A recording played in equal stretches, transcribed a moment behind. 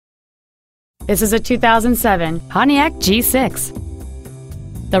This is a 2007 Pontiac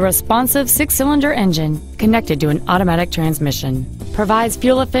G6. The responsive 6-cylinder engine, connected to an automatic transmission, provides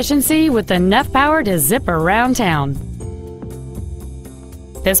fuel efficiency with enough power to zip around town.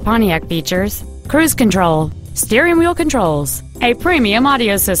 This Pontiac features cruise control, steering wheel controls, a premium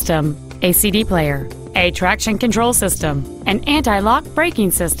audio system, a CD player, a traction control system, an anti-lock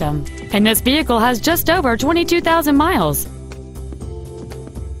braking system, and this vehicle has just over 22,000 miles.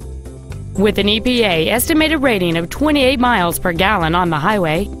 With an EPA estimated rating of 28 miles per gallon on the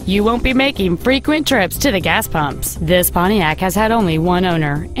highway, you won't be making frequent trips to the gas pumps. This Pontiac has had only one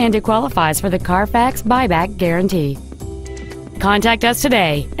owner, and it qualifies for the Carfax buyback guarantee. Contact us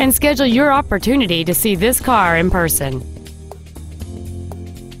today and schedule your opportunity to see this car in person.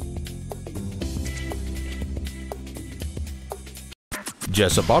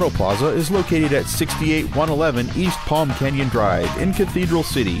 Jessup Auto Plaza is located at 68111 East Palm Canyon Drive in Cathedral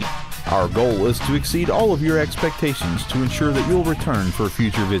City. Our goal is to exceed all of your expectations to ensure that you'll return for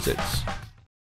future visits.